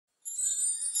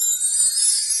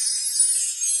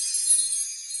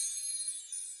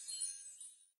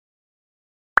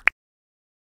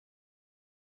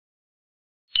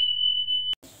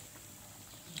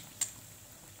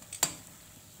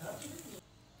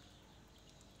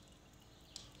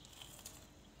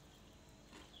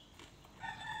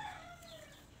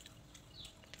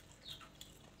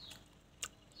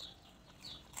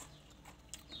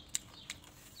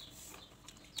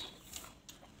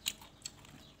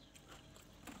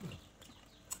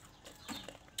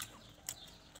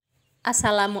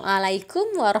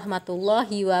Assalamualaikum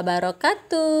warahmatullahi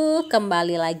wabarakatuh.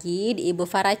 Kembali lagi di Ibu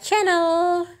Farah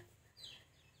Channel.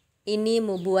 Ini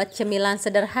mau buat cemilan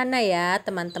sederhana ya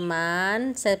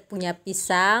teman-teman. Saya punya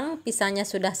pisang. Pisangnya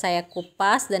sudah saya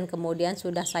kupas dan kemudian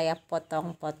sudah saya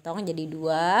potong-potong jadi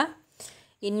dua.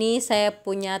 Ini saya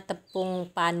punya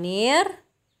tepung panir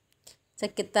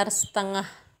sekitar setengah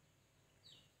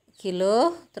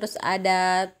kilo. Terus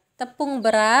ada tepung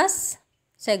beras.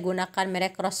 Saya gunakan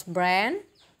merek Cross Brand.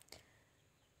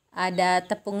 Ada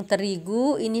tepung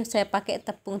terigu, ini saya pakai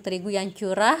tepung terigu yang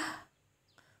curah.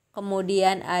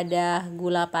 Kemudian ada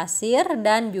gula pasir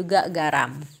dan juga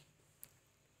garam.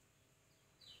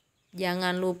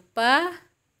 Jangan lupa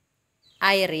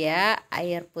air ya,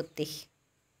 air putih.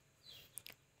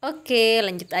 Oke,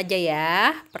 lanjut aja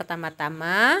ya.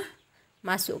 Pertama-tama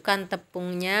masukkan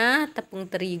tepungnya, tepung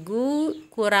terigu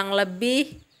kurang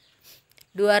lebih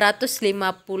 250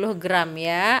 gram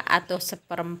ya, atau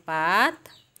seperempat.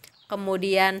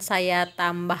 Kemudian saya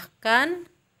tambahkan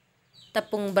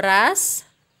tepung beras.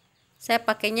 Saya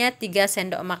pakainya 3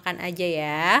 sendok makan aja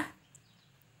ya.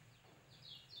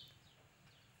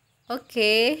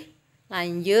 Oke,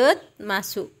 lanjut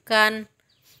masukkan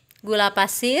gula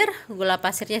pasir. Gula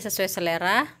pasirnya sesuai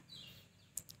selera,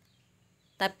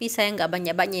 tapi saya nggak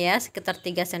banyak-banyak ya, sekitar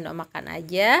 3 sendok makan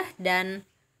aja. Dan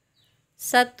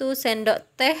 1 sendok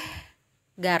teh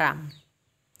garam.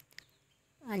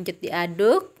 Lanjut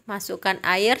diaduk, masukkan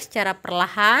air secara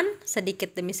perlahan, sedikit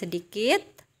demi sedikit.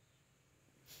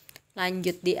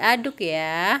 Lanjut diaduk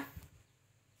ya.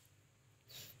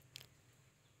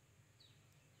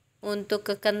 Untuk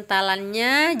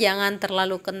kekentalannya jangan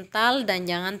terlalu kental dan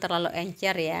jangan terlalu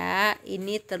encer ya.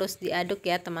 Ini terus diaduk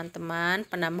ya teman-teman.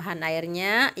 Penambahan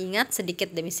airnya ingat sedikit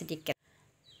demi sedikit.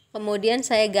 Kemudian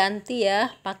saya ganti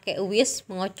ya pakai whisk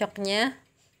mengocoknya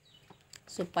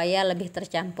supaya lebih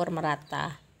tercampur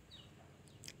merata.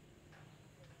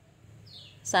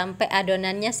 Sampai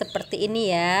adonannya seperti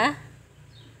ini ya.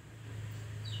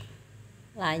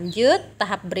 Lanjut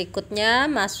tahap berikutnya,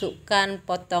 masukkan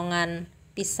potongan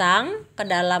pisang ke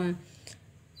dalam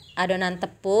adonan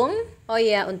tepung. Oh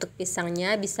ya, untuk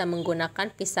pisangnya bisa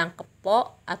menggunakan pisang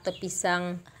kepok atau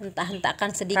pisang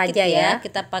hentak-hentakan sedikit ya.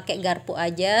 Kita pakai garpu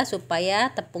aja supaya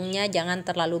tepungnya jangan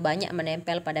terlalu banyak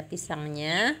menempel pada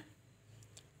pisangnya.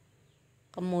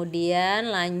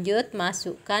 Kemudian lanjut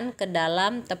masukkan ke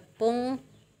dalam tepung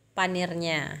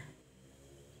panirnya.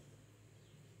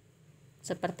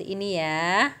 Seperti ini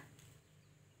ya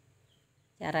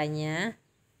caranya.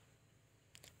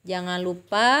 Jangan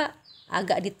lupa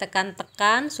agak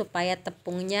ditekan-tekan supaya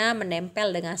tepungnya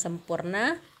menempel dengan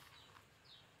sempurna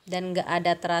dan gak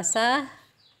ada terasa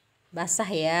basah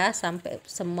ya, sampai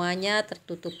semuanya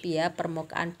tertutupi ya,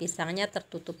 permukaan pisangnya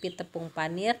tertutupi tepung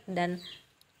panir dan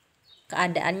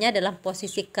keadaannya dalam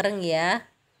posisi kering ya,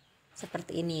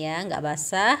 seperti ini ya, gak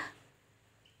basah.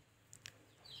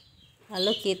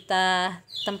 Lalu kita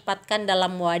tempatkan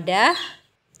dalam wadah.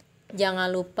 Jangan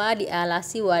lupa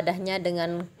dialasi wadahnya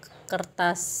dengan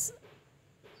kertas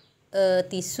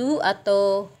tisu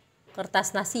atau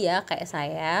kertas nasi ya, kayak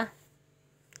saya.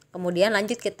 Kemudian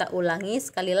lanjut kita ulangi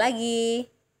sekali lagi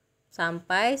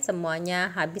sampai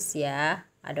semuanya habis ya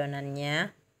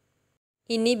adonannya.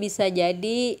 Ini bisa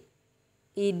jadi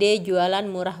ide jualan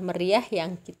murah meriah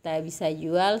yang kita bisa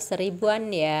jual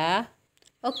 1000-an ya.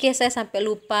 Oke, saya sampai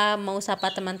lupa mau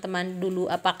sapa teman-teman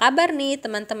dulu. Apa kabar nih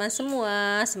teman-teman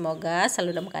semua? Semoga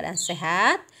selalu dalam keadaan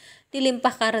sehat,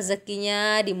 dilimpahkan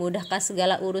rezekinya, dimudahkan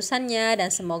segala urusannya, dan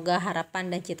semoga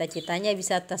harapan dan cita-citanya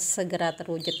bisa segera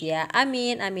terwujud ya.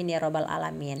 Amin, amin ya robbal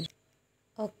alamin.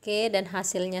 Oke, dan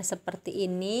hasilnya seperti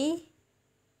ini.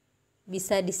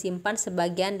 Bisa disimpan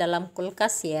sebagian dalam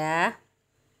kulkas ya.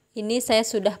 Ini saya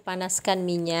sudah panaskan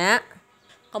minyak.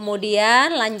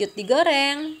 Kemudian lanjut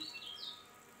digoreng.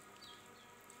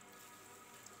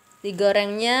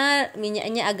 Digorengnya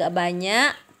minyaknya agak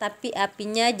banyak, tapi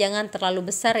apinya jangan terlalu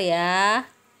besar ya.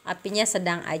 Apinya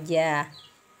sedang aja.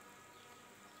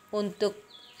 Untuk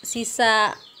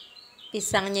sisa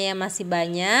pisangnya yang masih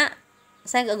banyak,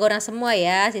 saya nggak goreng semua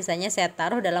ya. Sisanya saya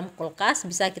taruh dalam kulkas,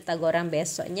 bisa kita goreng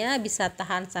besoknya, bisa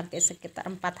tahan sampai sekitar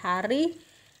 4 hari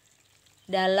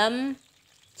dalam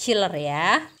chiller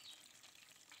ya.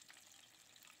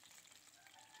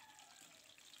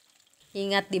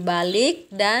 Ingat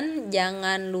dibalik dan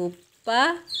jangan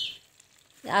lupa,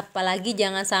 apalagi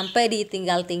jangan sampai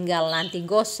ditinggal-tinggal, nanti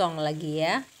gosong lagi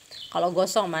ya. Kalau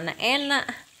gosong mana enak.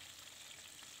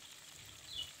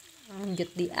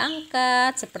 Lanjut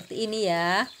diangkat seperti ini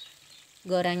ya.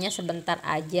 Gorengnya sebentar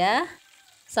aja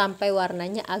sampai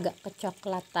warnanya agak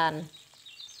kecoklatan.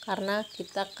 karena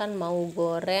kita kan mau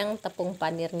goreng tepung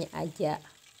panirnya aja.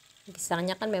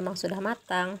 Pisangnya kan memang sudah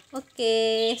matang.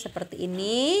 Oke, seperti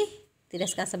ini.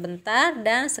 Tiriskan sebentar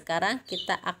dan sekarang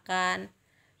kita akan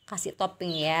kasih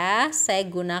topping ya. Saya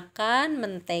gunakan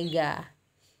mentega.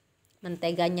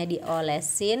 Menteganya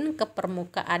diolesin ke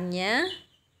permukaan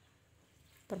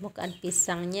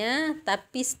pisangnya,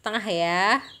 tapi setengah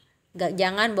ya.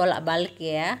 Jangan bolak-balik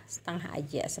ya, setengah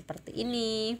aja seperti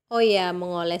ini. Oh ya,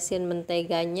 mengolesin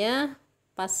menteganya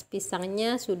pas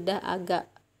pisangnya sudah agak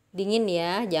dingin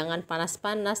ya, jangan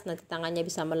panas-panas, nanti tangannya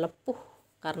bisa melepuh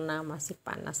karena masih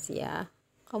panas ya.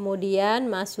 Kemudian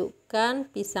masukkan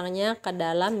pisangnya ke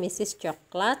dalam misis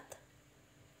coklat.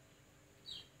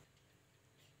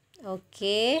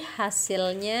 Oke,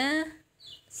 hasilnya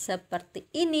seperti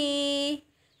ini.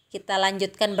 Kita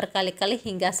lanjutkan berkali-kali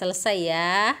hingga selesai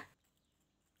ya.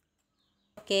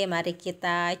 Oke, mari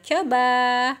kita coba.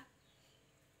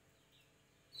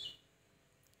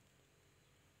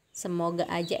 Semoga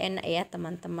aja enak ya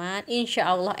teman-teman. Insya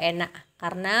Allah enak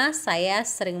karena saya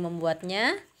sering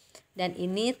membuatnya dan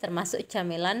ini termasuk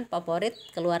camilan favorit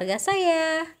keluarga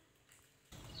saya.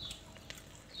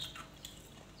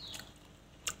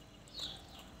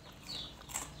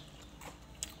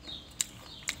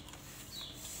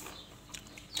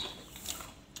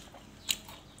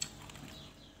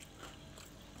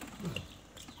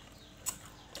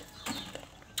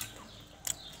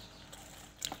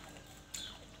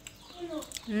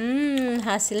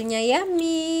 Hasilnya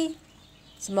yummy.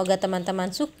 Semoga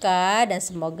teman-teman suka dan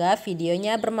semoga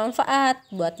videonya bermanfaat.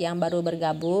 Buat yang baru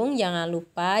bergabung, jangan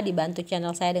lupa dibantu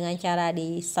channel saya dengan cara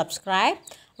di subscribe,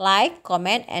 like,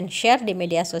 comment, and share di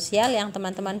media sosial yang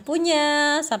teman-teman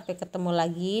punya. Sampai ketemu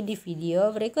lagi di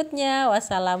video berikutnya.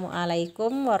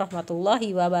 Wassalamualaikum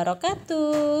warahmatullahi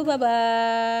wabarakatuh.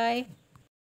 Bye-bye.